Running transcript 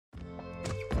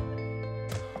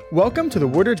Welcome to the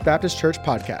Woodridge Baptist Church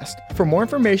podcast. For more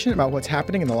information about what's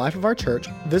happening in the life of our church,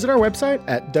 visit our website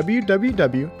at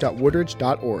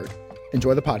www.woodridge.org.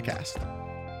 Enjoy the podcast.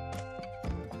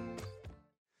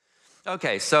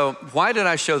 Okay, so why did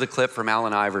I show the clip from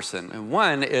Allen Iverson? And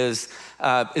one is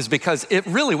because it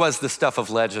really was the stuff of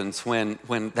legends when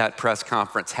that press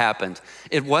conference happened.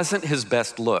 It wasn't his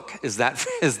best look. Is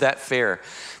that fair?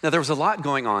 Now, there was a lot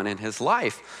going on in his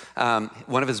life.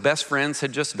 One of his best friends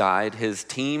had just died. His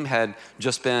team had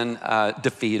just been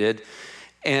defeated.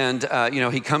 And,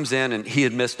 he comes in and he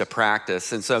had missed a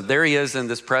practice. And so there he is in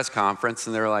this press conference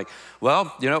and they're like, well,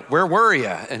 where were you?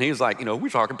 And he was like, we're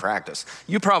talking practice.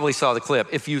 You probably saw the clip.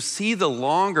 If you see the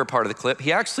longer part of the clip,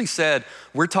 he actually said,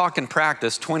 we're talking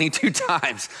practice 22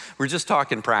 times. We're just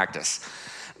talking practice.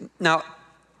 Now,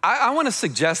 I want to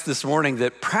suggest this morning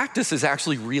that practice is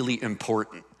actually really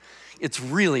important. It's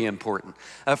really important.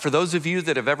 For those of you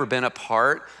that have ever been a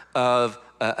part of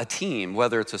a team,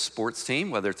 whether it's a sports team,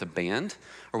 whether it's a band,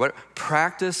 or what,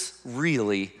 practice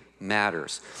really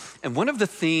matters. And one of the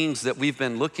themes that we've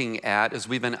been looking at as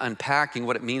we've been unpacking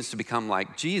what it means to become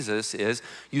like Jesus is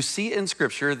you see in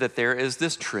Scripture that there is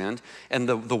this trend, and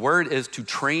the word is to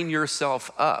train yourself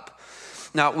up.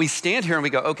 Now, we stand here and we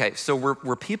go, okay, so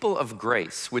we're people of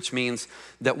grace, which means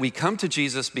that we come to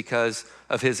Jesus because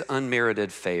of his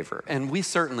unmerited favor. And we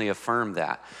certainly affirm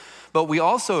that. But we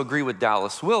also agree with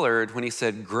Dallas Willard when he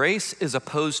said grace is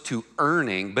opposed to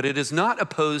earning, but it is not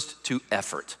opposed to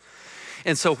effort.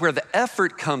 And so where the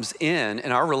effort comes in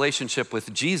our relationship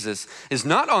with Jesus is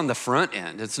not on the front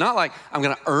end. It's not like I'm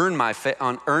going to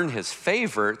earn his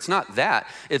favor. It's not that.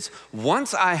 It's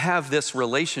once I have this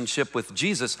relationship with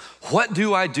Jesus, what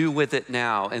do I do with it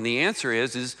now? And the answer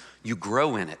is you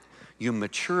grow in it. You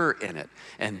mature in it.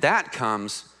 And that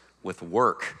comes with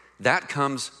work. That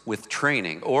comes with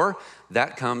training, or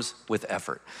that comes with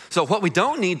effort. So what we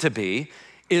don't need to be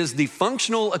is the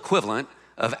functional equivalent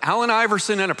of Allen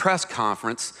Iverson in a press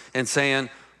conference and saying,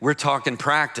 we're talking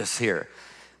practice here.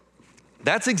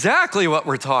 That's exactly what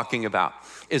we're talking about,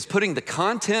 is putting the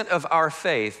content of our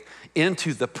faith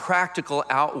into the practical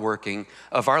outworking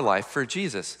of our life for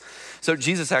Jesus. So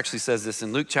Jesus actually says this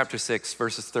in Luke chapter 6,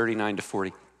 verses 39 to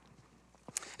 40.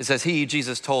 It says,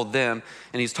 Jesus told them,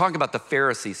 and he's talking about the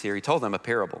Pharisees here. He told them a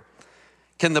parable.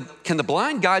 Can the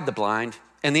blind guide the blind?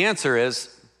 And the answer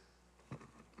is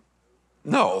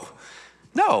no.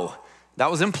 That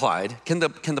was implied. Can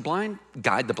the blind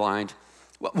guide the blind?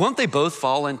 Won't they both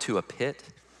fall into a pit?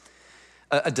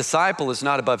 A disciple is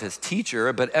not above his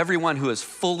teacher, but everyone who is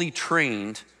fully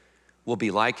trained will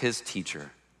be like his teacher.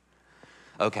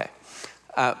 Okay.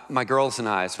 My girls and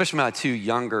I, especially my two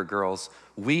younger girls,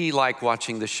 we like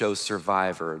watching the show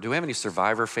Survivor. Do we have any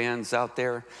Survivor fans out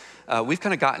there? We've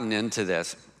kind of gotten into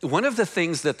this. One of the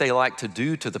things that they like to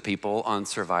do to the people on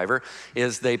Survivor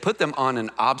is they put them on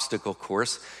an obstacle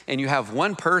course, and you have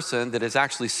one person that is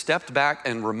actually stepped back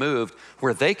and removed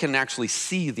where they can actually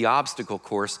see the obstacle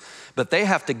course, but they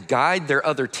have to guide their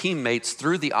other teammates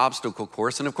through the obstacle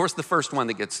course. And of course, the first one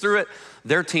that gets through it,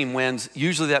 their team wins.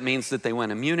 Usually that means that they win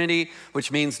immunity,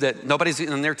 which means that nobody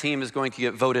in their team is going to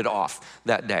get voted off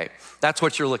that day. That's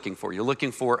what you're looking for. You're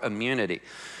looking for immunity.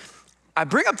 I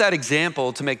bring up that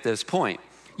example to make this point.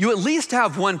 You at least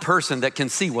have one person that can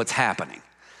see what's happening.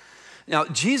 Now,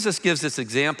 Jesus gives this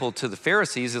example to the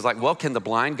Pharisees. Is like, well, can the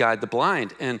blind guide the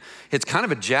blind? And it's kind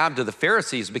of a jab to the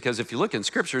Pharisees because if you look in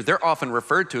Scripture, they're often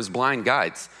referred to as blind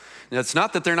guides. Now, it's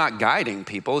not that they're not guiding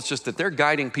people. It's just that they're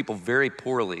guiding people very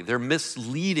poorly. They're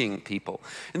misleading people.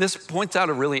 And this points out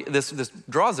this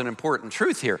draws an important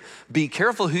truth here. Be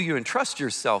careful who you entrust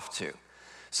yourself to.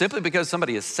 Simply because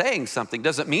somebody is saying something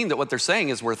doesn't mean that what they're saying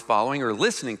is worth following or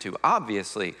listening to,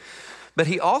 obviously. But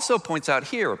he also points out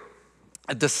here,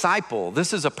 a disciple,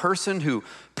 this is a person who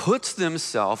puts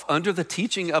themselves under the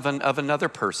teaching of another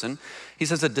person. He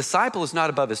says a disciple is not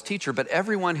above his teacher, but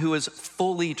everyone who is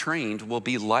fully trained will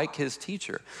be like his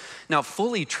teacher. Now,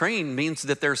 fully trained means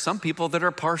that there are some people that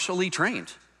are partially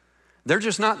trained. They're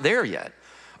just not there yet.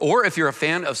 Or if you're a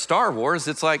fan of Star Wars,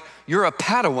 it's like you're a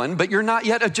Padawan, but you're not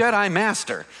yet a Jedi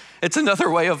Master. It's another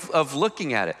way of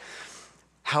looking at it.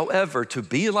 However, to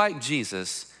be like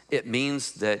Jesus, it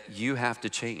means that you have to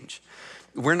change.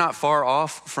 We're not far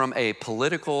off from a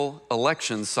political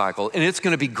election cycle, and it's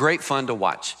going to be great fun to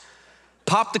watch.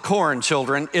 Pop the corn,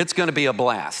 children. It's going to be a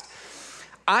blast.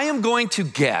 I am going to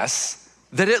guess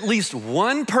that at least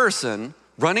one person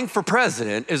running for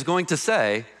president is going to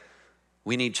say,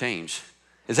 we need change.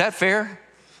 Is that fair?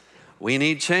 We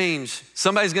need change.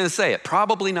 Somebody's going to say it.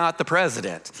 Probably not the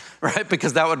president, right?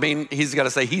 Because that would mean he's got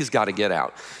to say he's got to get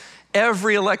out.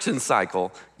 Every election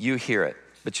cycle, you hear it.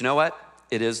 But you know what?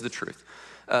 It is the truth.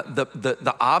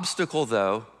 The obstacle,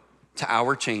 though, to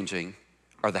our changing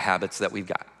are the habits that we've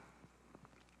got.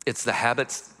 It's the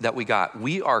habits that we got.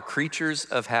 We are creatures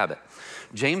of habit.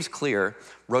 James Clear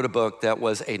wrote a book that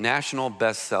was a national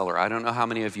bestseller. I don't know how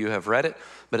many of you have read it,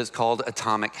 but it's called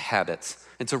Atomic Habits.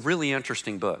 It's a really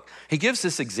interesting book. He gives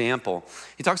this example.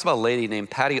 He talks about a lady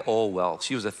named Patty Olwell.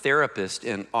 She was a therapist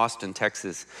in Austin,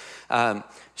 Texas.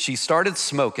 She started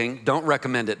smoking. Don't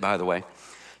recommend it, by the way.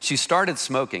 She started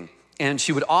smoking, and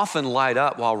she would often light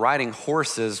up while riding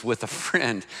horses with a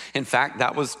friend. In fact,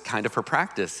 that was kind of her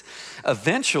practice.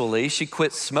 Eventually, she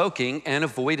quit smoking and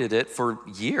avoided it for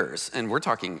years, and we're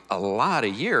talking a lot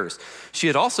of years. She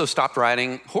had also stopped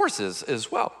riding horses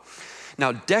as well.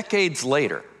 Now, decades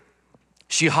later,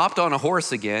 she hopped on a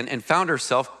horse again and found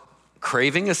herself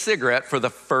craving a cigarette for the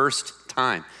first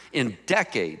time in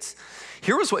decades.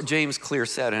 Here was what James Clear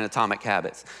said in Atomic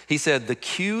Habits. He said, the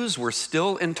cues were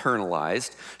still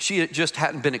internalized. She just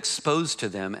hadn't been exposed to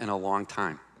them in a long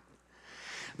time.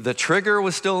 The trigger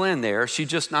was still in there. She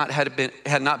just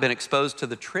had not been exposed to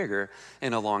the trigger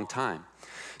in a long time.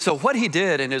 So what he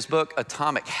did in his book,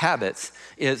 Atomic Habits,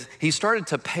 is he started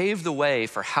to pave the way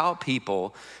for how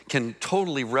people can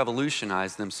totally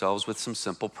revolutionize themselves with some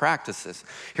simple practices.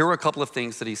 Here were a couple of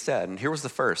things that he said, and here was the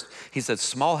first. He said,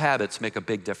 small habits make a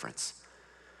big difference.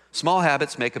 Small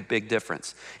habits make a big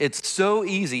difference. It's so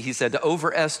easy, he said, to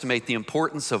overestimate the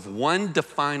importance of one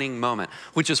defining moment,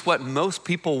 which is what most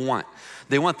people want.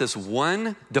 They want this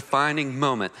one defining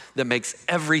moment that makes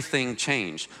everything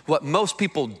change. What most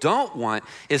people don't want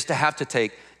is to have to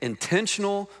take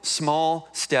intentional, small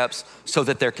steps so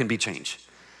that there can be change.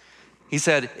 He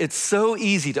said, it's so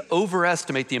easy to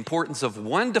overestimate the importance of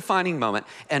one defining moment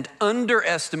and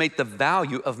underestimate the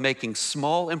value of making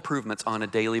small improvements on a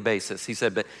daily basis. He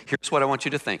said, but here's what I want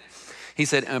you to think. He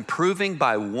said, improving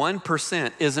by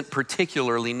 1% isn't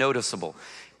particularly noticeable.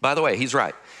 By the way, he's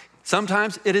right.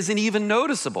 Sometimes it isn't even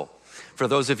noticeable. For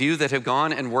those of you that have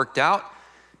gone and worked out,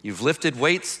 you've lifted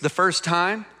weights the first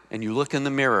time and you look in the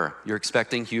mirror, you're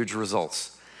expecting huge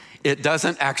results. It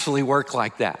doesn't actually work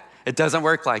like that. It doesn't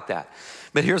work like that.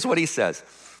 But here's what he says.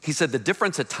 He said, the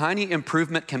difference a tiny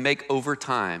improvement can make over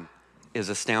time is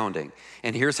astounding.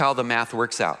 And here's how the math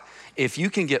works out. If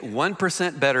you can get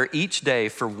 1% better each day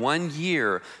for 1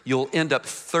 year, you'll end up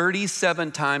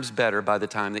 37 times better by the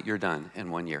time that you're done in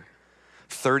 1 year.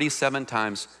 37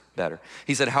 times better.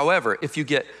 He said, however, if you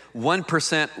get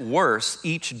 1% worse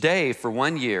each day for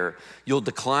 1 year, you'll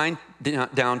decline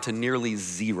down to nearly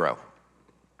zero.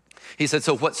 He said,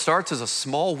 so what starts as a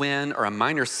small win or a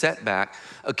minor setback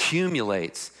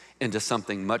accumulates into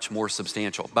something much more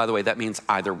substantial. By the way, that means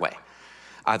either way,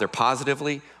 either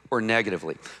positively or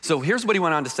negatively. So here's what he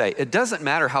went on to say. It doesn't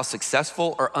matter how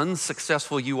successful or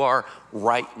unsuccessful you are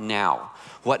right now.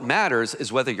 What matters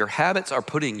is whether your habits are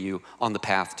putting you on the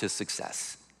path to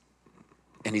success.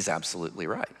 And he's absolutely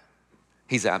right.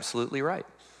 He's absolutely right.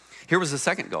 Here was the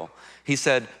second goal. He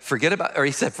said, forget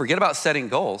about setting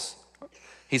goals.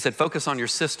 He said, focus on your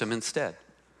system instead.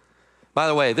 By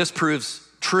the way, this proves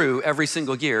true every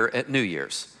single year at New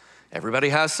Year's. Everybody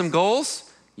has some goals.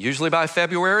 Usually by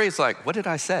February, it's like, what did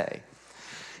I say?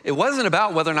 It wasn't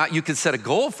about whether or not you could set a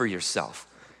goal for yourself.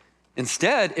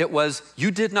 Instead, it was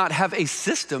you did not have a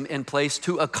system in place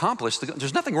to accomplish the goal.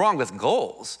 There's nothing wrong with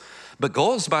goals, but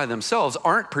goals by themselves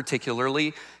aren't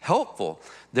particularly helpful.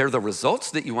 They're the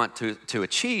results that you want to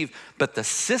achieve, but the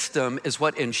system is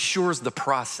what ensures the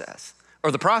process. Or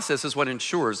the process is what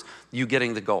ensures you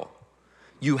getting the goal.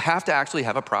 You have to actually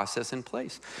have a process in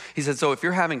place. He said, so if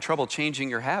you're having trouble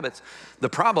changing your habits, the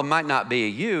problem might not be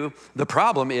you. The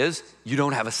problem is you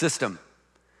don't have a system.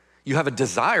 You have a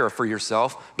desire for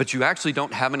yourself, but you actually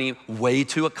don't have any way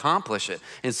to accomplish it.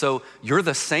 And so you're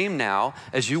the same now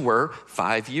as you were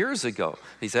 5 years ago.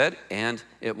 He said, and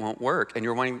it won't work. And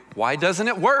you're wondering, why doesn't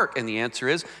it work? And the answer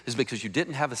is because you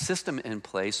didn't have a system in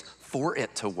place for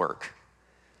it to work.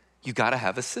 You got to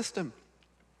have a system.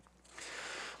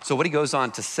 So what he goes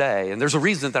on to say, and there's a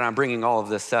reason that I'm bringing all of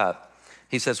this up.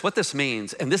 He says, what this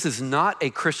means, and this is not a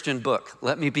Christian book,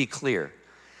 let me be clear.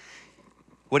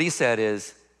 What he said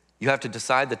is, you have to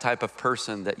decide the type of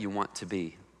person that you want to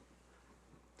be.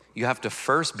 You have to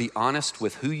first be honest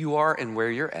with who you are and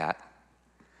where you're at,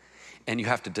 and you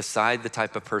have to decide the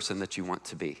type of person that you want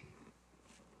to be.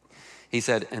 He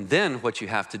said, and then what you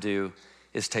have to do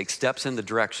is take steps in the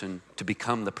direction to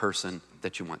become the person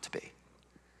that you want to be.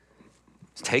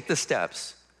 Take the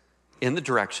steps in the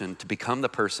direction to become the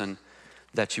person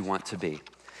that you want to be.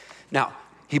 Now,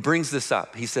 he brings this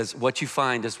up. He says, what you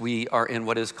find is we are in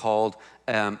what is called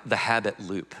the habit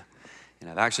loop. And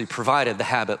I've actually provided the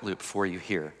habit loop for you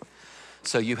here.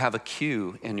 So you have a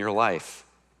cue in your life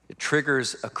It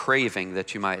triggers a craving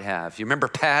that you might have. You remember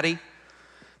Patty?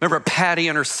 Remember Patty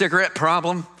and her cigarette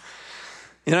problem?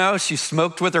 You know, she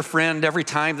smoked with her friend every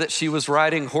time that she was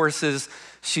riding horses.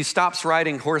 She stops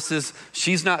riding horses.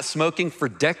 She's not smoking for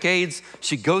decades.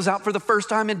 She goes out for the first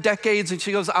time in decades and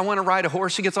she goes, I want to ride a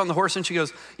horse. She gets on the horse and she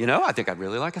goes, you know, I think I'd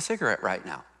really like a cigarette right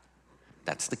now.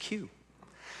 That's the cue.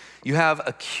 You have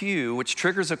a cue which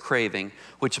triggers a craving,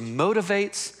 which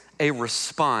motivates a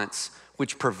response,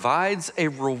 which provides a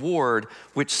reward,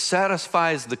 which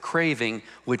satisfies the craving,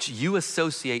 which you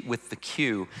associate with the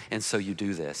cue, and so you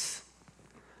do this.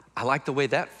 I like the way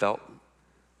that felt,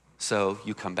 so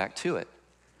you come back to it.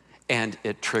 And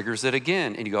it triggers it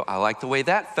again, and you go, I like the way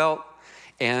that felt,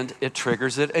 and it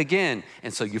triggers it again.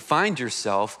 And so you find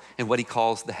yourself in what he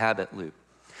calls the habit loop.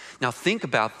 Now think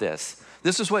about this.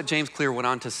 This is what James Clear went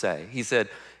on to say. He said,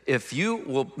 if you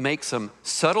will make some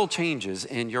subtle changes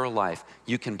in your life,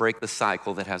 you can break the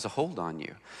cycle that has a hold on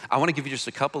you. I want to give you just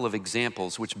a couple of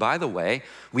examples, which, by the way,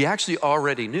 we actually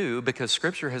already knew because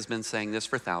Scripture has been saying this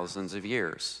for thousands of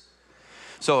years.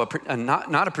 So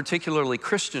not a particularly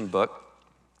Christian book,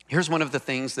 here's one of the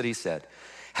things that he said.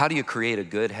 How do you create a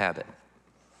good habit?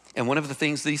 And one of the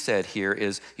things that he said here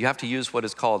is you have to use what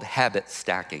is called habit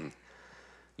stacking.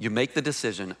 You make the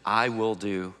decision, I will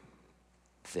do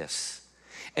this.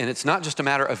 And it's not just a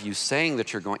matter of you saying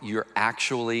that you're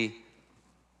actually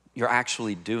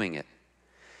doing it.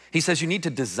 He says you need to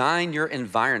design your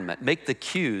environment, make the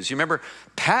cues. You remember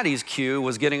Patty's cue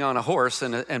was getting on a horse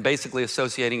and basically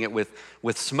associating it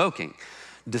with smoking.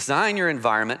 Design your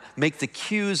environment, make the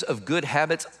cues of good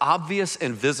habits obvious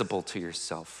and visible to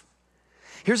yourself.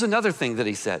 Here's another thing that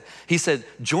he said. He said,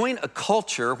 join a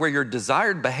culture where your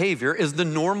desired behavior is the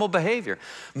normal behavior.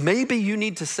 Maybe you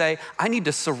need to say, I need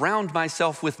to surround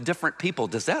myself with different people.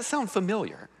 Does that sound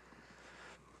familiar?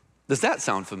 Does that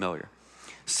sound familiar?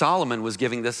 Solomon was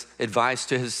giving this advice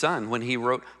to his son when he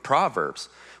wrote Proverbs.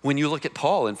 When you look at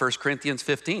Paul in 1 Corinthians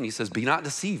 15, he says, be not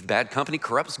deceived. Bad company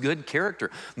corrupts good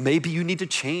character. Maybe you need to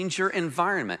change your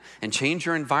environment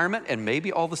and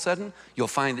maybe all of a sudden you'll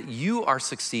find that you are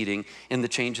succeeding in the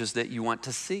changes that you want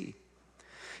to see.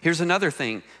 Here's another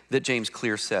thing that James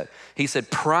Clear said. He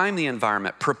said, prime the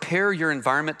environment, prepare your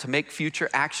environment to make future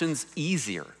actions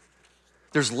easier.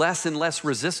 There's less and less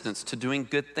resistance to doing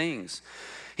good things.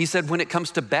 He said, when it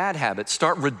comes to bad habits,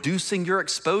 start reducing your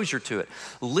exposure to it.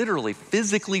 Literally,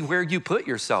 physically where you put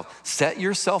yourself. Set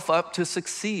yourself up to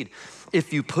succeed.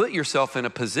 If you put yourself in a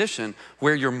position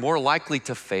where you're more likely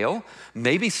to fail,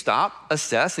 maybe stop,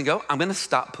 assess, and go, I'm gonna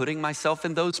stop putting myself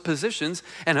in those positions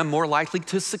and I'm more likely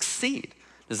to succeed.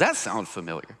 Does that sound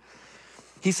familiar?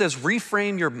 He says,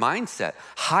 reframe your mindset.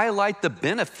 Highlight the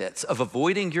benefits of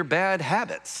avoiding your bad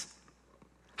habits.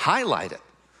 Highlight it.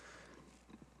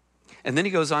 And then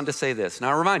he goes on to say this. Now,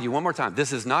 I remind you one more time,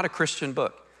 this is not a Christian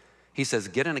book. He says,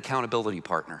 get an accountability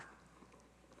partner.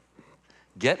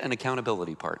 Get an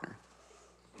accountability partner.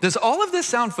 Does all of this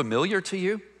sound familiar to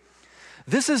you?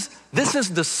 This is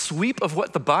the sweep of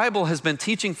what the Bible has been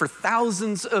teaching for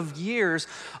thousands of years.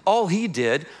 All he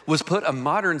did was put a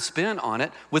modern spin on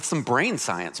it with some brain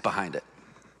science behind it.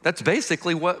 That's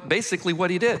basically what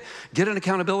he did. Get an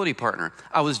accountability partner.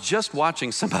 I was just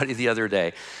watching somebody the other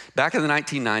day. Back in the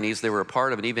 1990s, they were a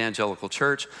part of an evangelical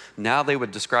church. Now they would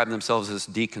describe themselves as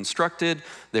deconstructed.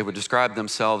 They would describe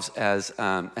themselves as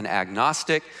an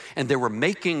agnostic. And they were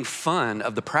making fun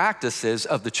of the practices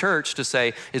of the church to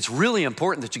say, it's really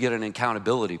important that you get an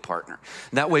accountability partner.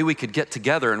 And that way we could get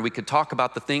together and we could talk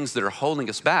about the things that are holding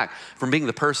us back from being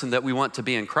the person that we want to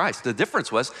be in Christ. The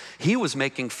difference was he was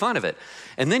making fun of it.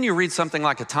 And then you read something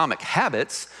like Atomic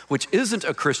Habits, which isn't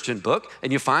a Christian book,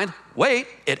 and you find, wait,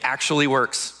 it actually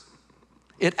works.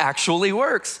 It actually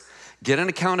works. Get an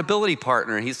accountability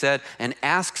partner, he said, and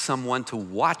ask someone to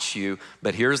watch you.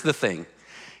 But here's the thing.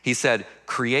 He said,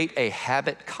 create a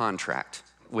habit contract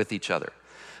with each other.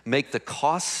 Make the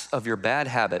costs of your bad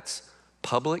habits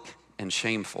public and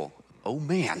shameful. Oh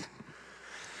man.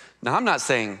 Now, I'm not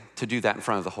saying to do that in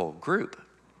front of the whole group,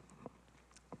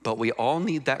 but we all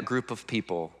need that group of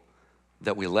people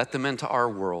that we let them into our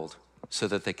world so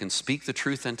that they can speak the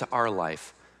truth into our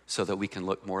life so that we can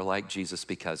look more like Jesus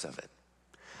because of it.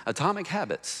 Atomic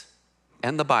Habits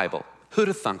and the Bible. Who'd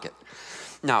have thunk it?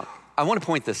 Now, I want to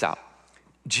point this out.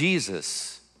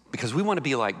 Jesus, because we want to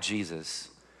be like Jesus,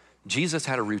 Jesus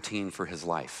had a routine for his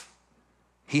life.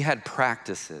 He had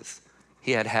practices.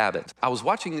 He had habits. I was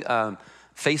watching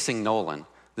Facing Nolan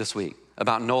this week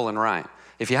about Nolan Ryan.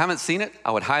 If you haven't seen it, I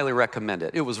would highly recommend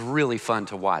it. It was really fun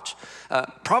to watch.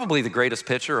 Probably the greatest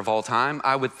pitcher of all time,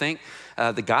 I would think.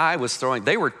 The guy was throwing,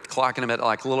 they were clocking him at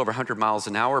like a little over 100 miles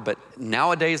an hour, but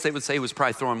nowadays they would say he was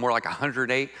probably throwing more like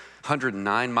 108,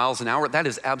 109 miles an hour. That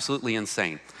is absolutely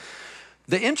insane.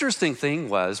 The interesting thing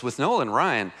was with Nolan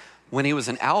Ryan, when he was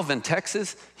in Alvin,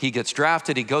 Texas, he gets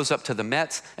drafted, he goes up to the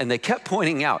Mets, and they kept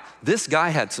pointing out, this guy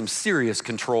had some serious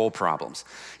control problems.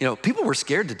 You know, people were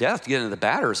scared to death to get into the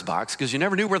batter's box because you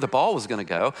never knew where the ball was gonna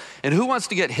go, and who wants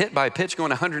to get hit by a pitch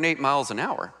going 108 miles an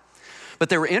hour? But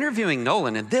they were interviewing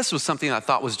Nolan, and this was something I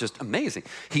thought was just amazing.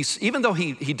 Even though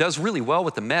he does really well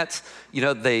with the Mets, you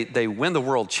know, they win the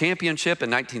World Championship in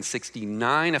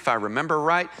 1969, if I remember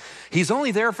right. He's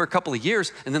only there for a couple of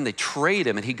years, and then they trade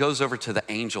him, and he goes over to the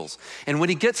Angels. And when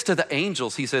he gets to the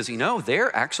Angels, he says, you know,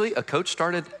 there actually a coach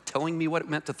started telling me what it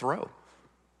meant to throw.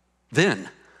 Then.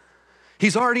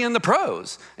 He's already in the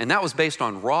pros, and that was based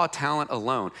on raw talent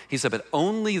alone. He said, but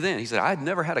only then, he said, I'd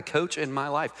never had a coach in my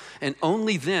life, and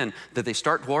only then did they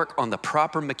start work on the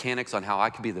proper mechanics on how I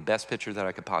could be the best pitcher that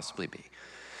I could possibly be.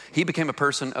 He became a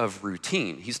person of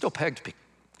routine. He still pegged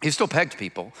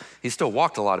people. He still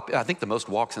walked a lot of, I think the most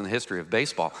walks in the history of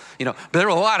baseball, you know, but there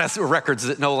were a lot of records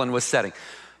that Nolan was setting.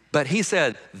 But he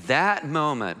said, that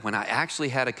moment when I actually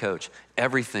had a coach,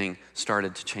 everything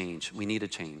started to change. We need a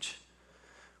change.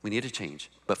 We need a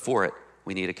change, but for it,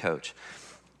 we need a coach.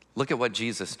 Look at what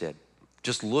Jesus did.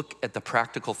 Just look at the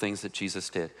practical things that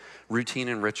Jesus did. Routine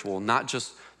and ritual, not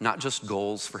just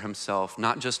goals for himself,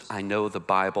 not just I know the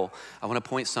Bible. I want to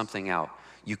point something out.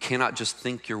 You cannot just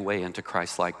think your way into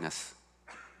Christ-likeness.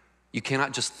 You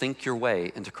cannot just think your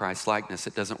way into Christ-likeness.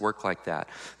 It doesn't work like that.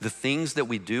 The things that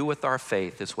we do with our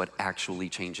faith is what actually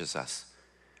changes us.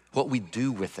 What we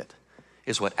do with it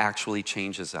is what actually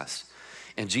changes us.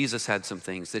 And Jesus had some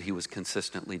things that he was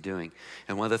consistently doing.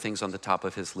 And one of the things on the top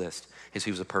of his list is he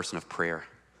was a person of prayer.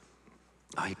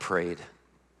 Oh, he prayed,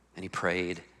 and he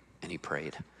prayed, and he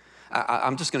prayed.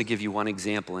 I'm just gonna give you one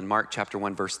example. In Mark chapter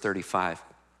 1, verse 35,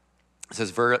 it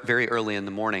says, very early in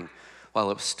the morning, while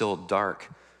it was still dark,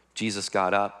 Jesus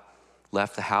got up,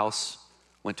 left the house,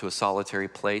 went to a solitary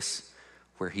place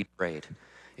where he prayed.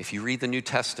 If you read the New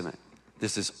Testament,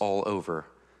 this is all over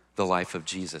the life of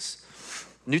Jesus.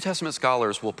 New Testament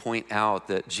scholars will point out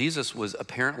that Jesus was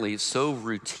apparently so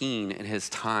routine in his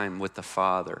time with the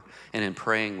Father and in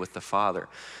praying with the Father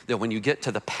that when you get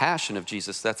to the passion of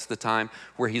Jesus, that's the time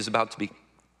where he's about to be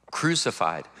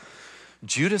crucified.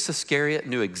 Judas Iscariot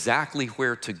knew exactly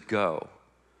where to go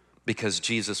because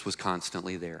Jesus was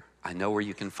constantly there. I know where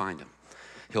you can find him.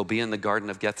 He'll be in the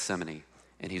Garden of Gethsemane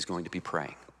and he's going to be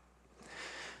praying.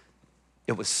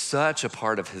 It was such a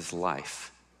part of his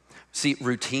life. See,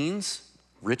 ritual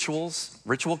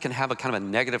can have a kind of a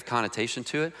negative connotation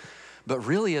to it, but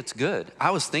really it's good. I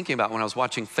was thinking about when I was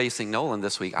watching Facing Nolan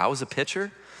this week, I was a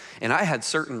pitcher and I had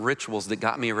certain rituals that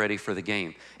got me ready for the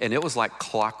game. And it was like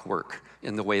clockwork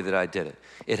in the way that I did it.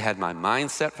 It had my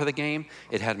mindset for the game.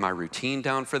 It had my routine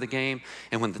down for the game.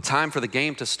 And when the time for the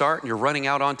game to start and you're running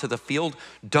out onto the field,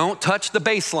 don't touch the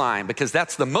baseline because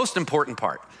that's the most important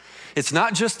part. It's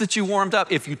not just that you warmed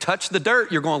up. If you touch the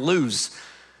dirt, you're going to lose.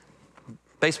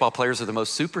 Baseball players are the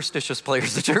most superstitious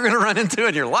players that you're gonna run into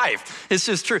in your life. It's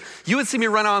just true. You would see me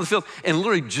run out on the field and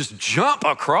literally just jump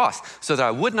across so that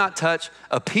I would not touch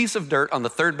a piece of dirt on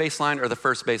the third baseline or the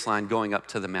first baseline going up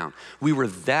to the mound. We were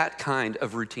that kind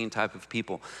of routine type of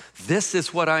people. This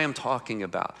is what I am talking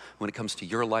about when it comes to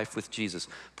your life with Jesus.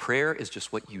 Prayer is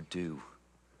just what you do.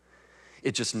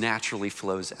 It just naturally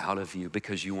flows out of you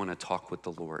because you wanna talk with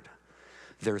the Lord.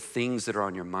 There are things that are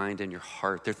on your mind and your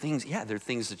heart. There are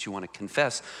things that you want to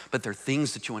confess, but there are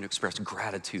things that you want to express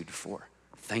gratitude for.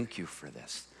 Thank you for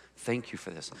this. Thank you for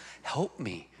this. Help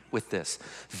me with this.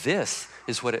 This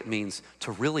is what it means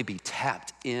to really be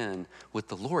tapped in with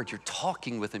the Lord. You're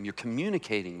talking with him. You're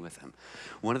communicating with him.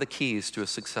 One of the keys to a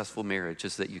successful marriage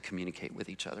is that you communicate with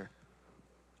each other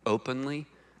openly,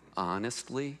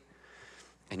 honestly,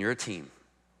 and you're a team.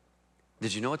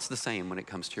 Did you know it's the same when it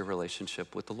comes to your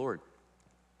relationship with the Lord?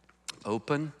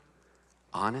 Open,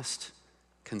 honest,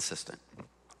 consistent.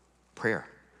 Prayer.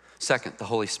 Second, the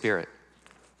Holy Spirit.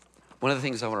 One of the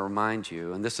things I want to remind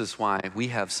you, and this is why we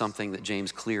have something that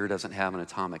James Clear doesn't have in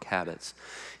Atomic Habits,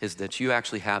 is that you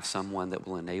actually have someone that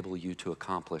will enable you to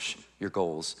accomplish your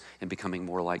goals in becoming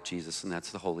more like Jesus, and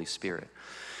that's the Holy Spirit.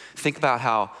 Think about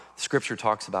how Scripture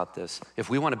talks about this. If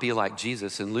we want to be like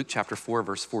Jesus, in Luke chapter 4,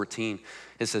 verse 14,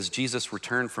 it says, Jesus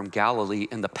returned from Galilee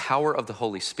in the power of the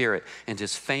Holy Spirit, and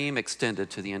his fame extended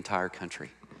to the entire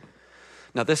country.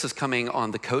 Now, this is coming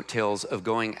on the coattails of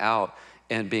going out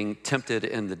and being tempted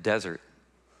in the desert.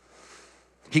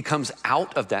 He comes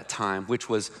out of that time, which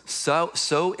was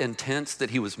so intense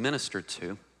that he was ministered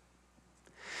to.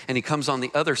 And he comes on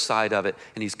the other side of it,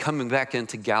 and he's coming back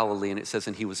into Galilee, and it says,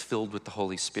 and he was filled with the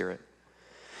Holy Spirit.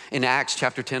 In Acts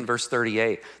chapter 10, verse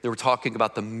 38, they were talking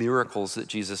about the miracles that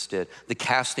Jesus did, the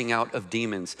casting out of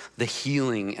demons, the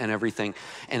healing and everything.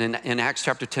 And in Acts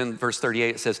chapter 10, verse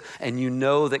 38, it says, and you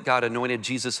know that God anointed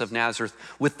Jesus of Nazareth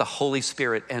with the Holy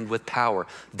Spirit and with power.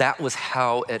 That was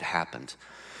how it happened.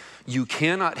 You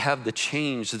cannot have the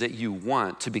change that you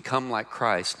want to become like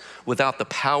Christ without the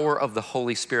power of the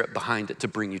Holy Spirit behind it to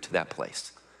bring you to that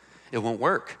place. It won't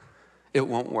work. It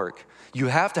won't work. You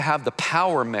have to have the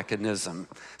power mechanism,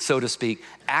 so to speak,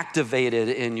 activated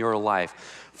in your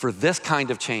life for this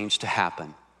kind of change to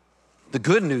happen. The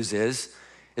good news is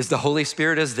the Holy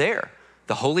Spirit is there.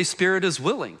 The Holy Spirit is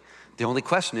willing. The only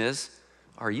question is,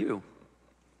 are you?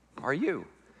 Are you?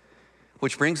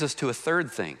 Which brings us to a third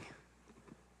thing,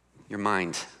 your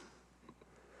mind.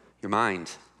 Your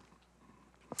mind.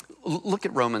 Look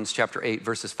at Romans chapter 8,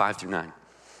 verses 5 through 9.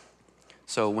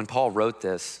 So when Paul wrote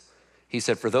this, he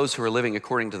said, for those who are living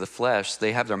according to the flesh,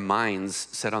 they have their minds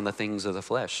set on the things of the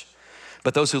flesh.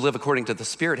 But those who live according to the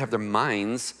Spirit have their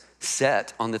minds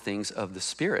set on the things of the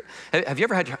Spirit. Have you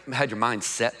ever had your mind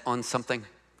set on something?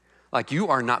 Like you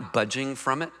are not budging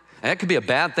from it? And that could be a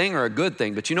bad thing or a good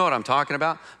thing, but you know what I'm talking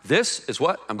about? This is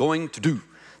what I'm going to do.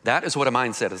 That is what a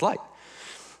mindset is like.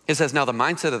 It says, now the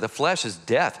mindset of the flesh is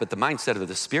death, but the mindset of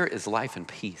the Spirit is life and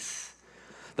peace.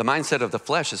 The mindset of the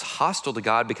flesh is hostile to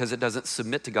God because it doesn't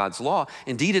submit to God's law.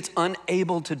 Indeed, it's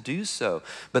unable to do so.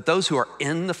 But those who are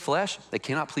in the flesh, they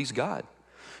cannot please God.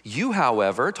 You,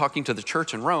 however, talking to the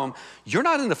church in Rome, you're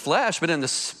not in the flesh, but in the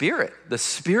Spirit. The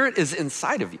Spirit is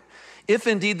inside of you. If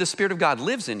indeed the Spirit of God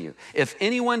lives in you. If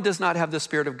anyone does not have the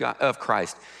Spirit of God, of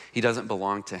Christ, he doesn't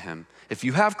belong to him. If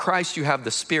you have Christ, you have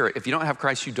the Spirit. If you don't have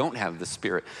Christ, you don't have the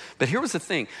Spirit. But here was the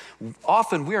thing.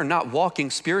 Often we are not walking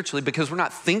spiritually because we're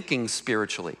not thinking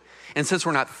spiritually. And since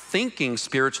we're not thinking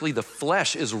spiritually, the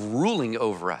flesh is ruling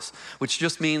over us, which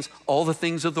just means all the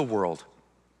things of the world.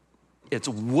 It's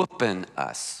whooping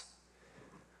us.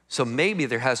 So maybe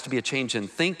there has to be a change in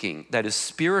thinking that is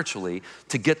spiritually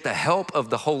to get the help of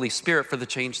the Holy Spirit for the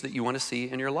change that you want to see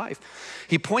in your life.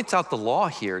 He points out the law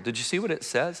here. Did you see what it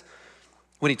says?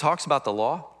 When he talks about the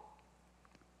law,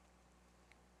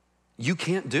 you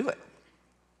can't do it.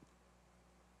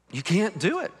 You can't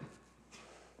do it.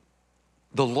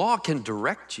 The law can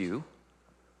direct you,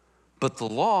 but the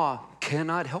law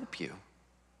cannot help you.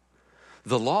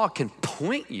 The law can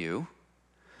point you.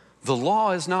 The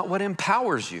law is not what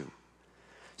empowers you.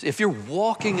 If you're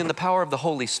walking in the power of the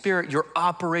Holy Spirit, you're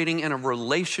operating in a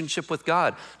relationship with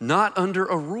God, not under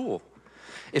a rule.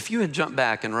 If you had jumped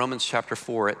back in Romans chapter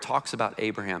 4, it talks about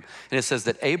Abraham. And it says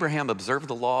that Abraham observed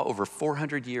the law over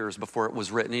 400 years before it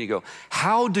was written. And you go,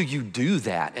 how do you do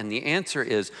that? And the answer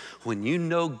is, when you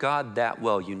know God that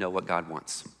well, you know what God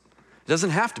wants. It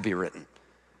doesn't have to be written.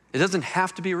 It doesn't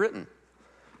have to be written.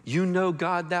 You know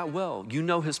God that well. You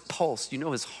know his pulse. You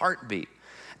know his heartbeat.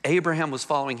 Abraham was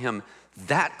following him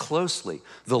that closely.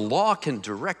 The law can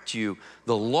direct you.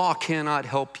 The law cannot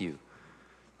help you.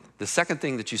 The second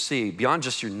thing that you see, beyond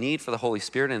just your need for the Holy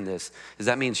Spirit in this, is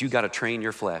that means you got to train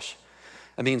your flesh.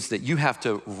 That means that you have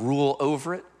to rule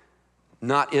over it,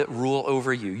 not it rule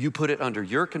over you. You put it under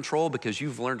your control because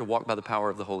you've learned to walk by the power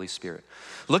of the Holy Spirit.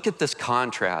 Look at this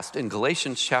contrast in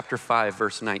Galatians chapter 5,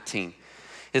 verse 19.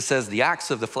 It says the acts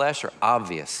of the flesh are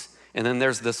obvious. And then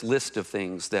there's this list of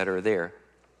things that are there.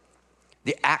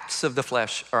 The acts of the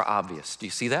flesh are obvious. Do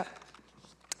you see that?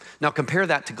 Now compare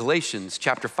that to Galatians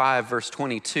chapter 5, verse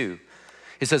 22.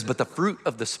 It says, but the fruit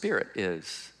of the Spirit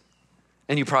is,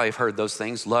 and you probably have heard those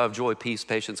things, love, joy, peace,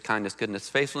 patience, kindness, goodness,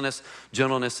 faithfulness,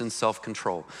 gentleness, and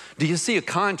self-control. Do you see a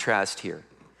contrast here?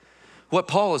 What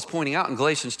Paul is pointing out in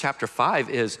Galatians chapter 5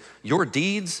 is your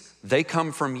deeds, they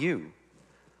come from you,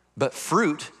 but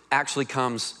fruit actually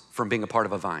comes from being a part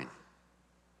of a vine.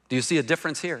 Do you see a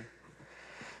difference here?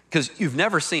 Because you've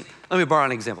never seen, let me borrow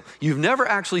an example. You've never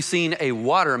actually seen a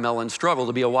watermelon struggle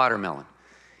to be a watermelon.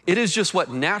 It is just what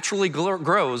naturally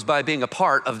grows by being a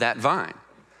part of that vine.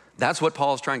 That's what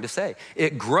Paul is trying to say.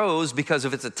 It grows because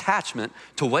of its attachment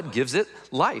to what gives it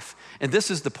life. And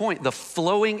this is the point. The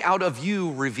flowing out of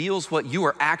you reveals what you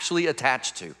are actually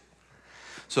attached to.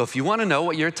 So if you want to know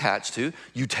what you're attached to,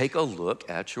 you take a look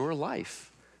at your life.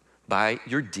 By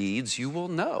your deeds, you will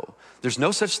know. There's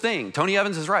no such thing. Tony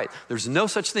Evans is right. There's no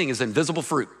such thing as invisible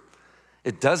fruit.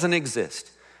 It doesn't exist.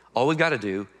 All we've got to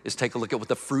do is take a look at what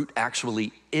the fruit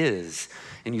actually is.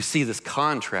 And you see this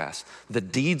contrast. The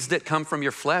deeds that come from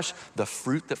your flesh, the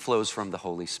fruit that flows from the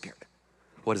Holy Spirit.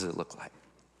 What does it look like?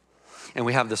 And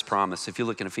we have this promise. If you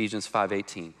look in Ephesians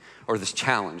 5:18, or this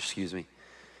challenge,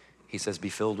 he says, be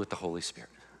filled with the Holy Spirit.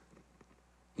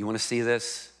 You want to see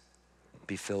this?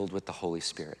 Be filled with the Holy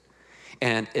Spirit.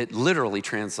 And it literally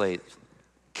translates,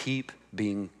 keep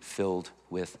being filled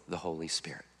with the Holy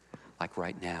Spirit. Like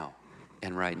right now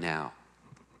and right now.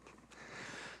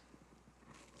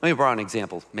 Let me borrow an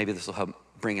example. Maybe this will help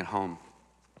bring it home.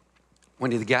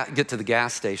 When you get to the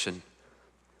gas station,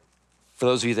 for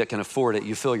those of you that can afford it,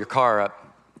 you fill your car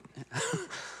up.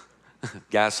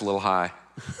 Gas a little high.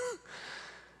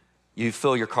 You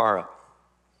fill your car up.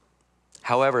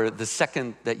 However, the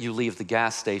second that you leave the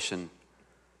gas station,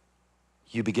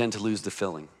 you begin to lose the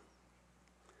filling.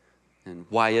 And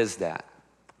why is that?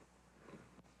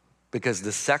 Because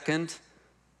the second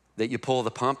that you pull the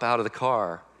pump out of the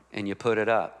car and you put it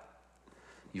up,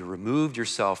 you removed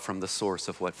yourself from the source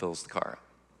of what fills the car up.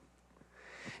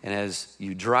 And as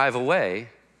you drive away,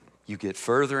 you get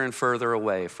further and further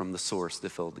away from the source that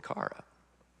filled the car up.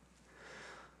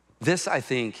 This, I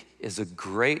think, is a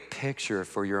great picture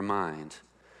for your mind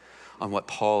on what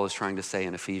Paul is trying to say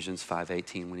in Ephesians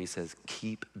 5:18 when he says,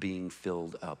 keep being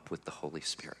filled up with the Holy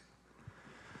Spirit.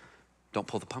 Don't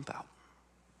pull the pump out.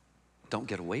 Don't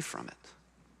get away from it.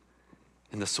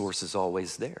 And the source is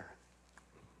always there.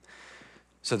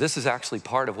 So this is actually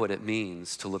part of what it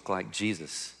means to look like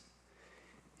Jesus,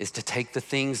 is to take the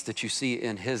things that you see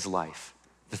in his life,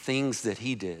 the things that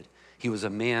he did. He was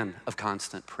a man of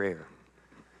constant prayer.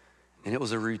 And it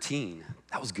was a routine.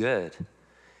 That was good.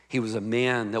 He was a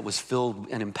man that was filled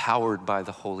and empowered by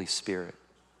the Holy Spirit.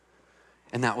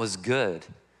 And that was good.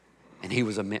 And he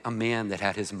was a man that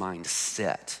had his mind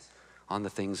set on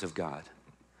the things of God.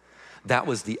 That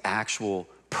was the actual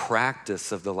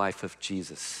practice of the life of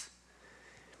Jesus.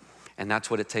 And that's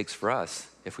what it takes for us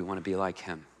if we want to be like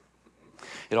him.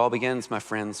 It all begins, my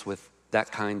friends, with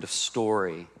that kind of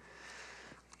story.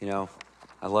 You know,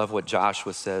 I love what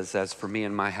Joshua says, as for me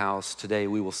and my house, today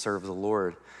we will serve the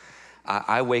Lord.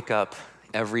 I wake up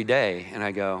every day and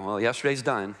I go, well, yesterday's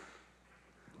done.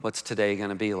 What's today going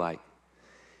to be like?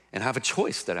 And I have a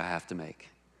choice that I have to make.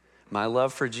 My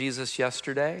love for Jesus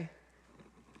yesterday,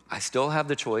 I still have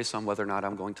the choice on whether or not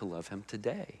I'm going to love him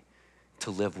today,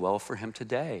 to live well for him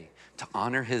today, to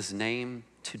honor his name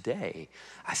today.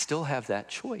 I still have that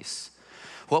choice.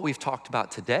 What we've talked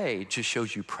about today just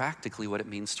shows you practically what it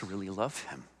means to really love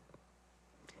him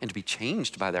and to be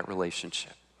changed by that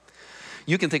relationship.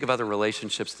 You can think of other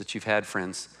relationships that you've had,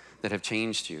 friends, that have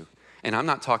changed you. And I'm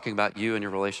not talking about you and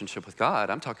your relationship with God.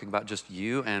 I'm talking about just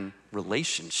you and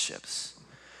relationships.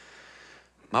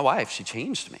 My wife, she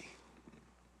changed me.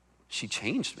 She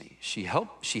changed me. She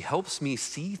helps me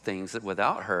see things that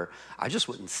without her, I just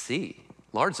wouldn't see,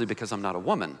 largely because I'm not a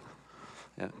woman.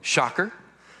 Yeah. Shocker.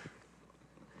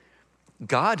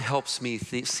 God helps me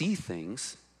see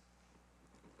things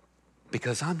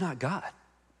because I'm not God.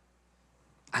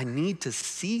 I need to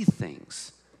see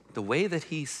things the way that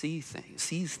he sees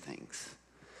things.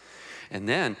 And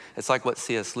then it's like what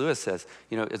C.S. Lewis says,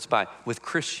 you know, with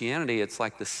Christianity, it's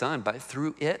like the sun, but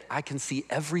through it, I can see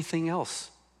everything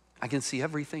else. I can see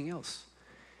everything else.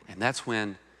 And that's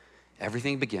when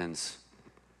everything begins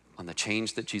on the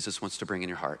change that Jesus wants to bring in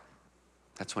your heart.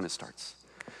 That's when it starts.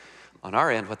 On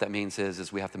our end, what that means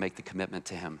is we have to make the commitment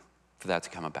to him for that to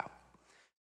come about.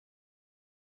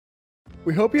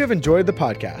 We hope you have enjoyed the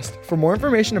podcast. For more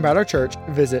information about our church,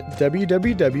 visit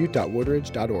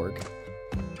www.woodridge.org.